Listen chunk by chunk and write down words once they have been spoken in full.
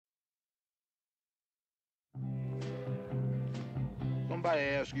somebody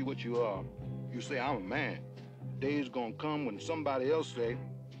asks you what you are, you say, I'm a man. Day's gonna come when somebody else say,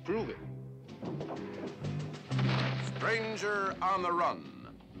 prove it. Stranger on the Run,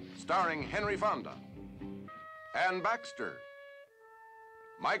 starring Henry Fonda and Baxter,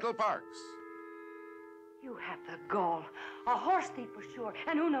 Michael Parks. You have the gall. A horse thief for sure.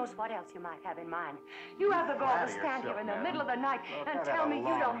 And who knows what else you might have in mind. You have the gall to stand here in the middle of the night and tell me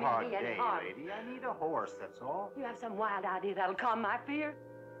you don't mean me any harm. Lady. I need a horse, that's all. You have some wild idea that'll calm my fear.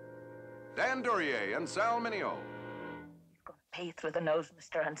 Dan Durea and Sal Mineo. You're going to pay through the nose,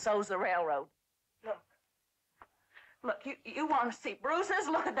 mister, and so's the railroad. Look. Look, you want to see bruises?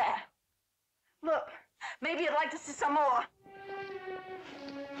 Look at that. Look, maybe you'd like to see some more.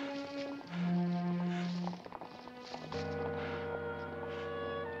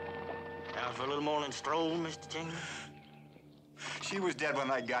 Now for a little morning stroll, Mr. Tingley? She was dead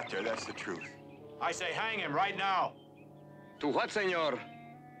when I got there, that's the truth. I say hang him right now. To what, senor?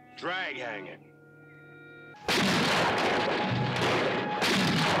 Drag hanging. If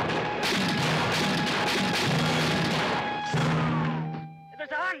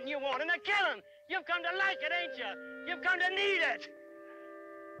it's a hunting you want and a killing, you've come to like it, ain't you? You've come to need it.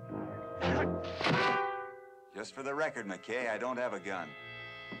 Just for the record, McKay, I don't have a gun.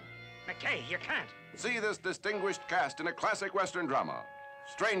 McKay, you can't. See this distinguished cast in a classic Western drama,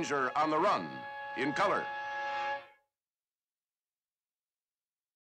 Stranger on the Run, in color.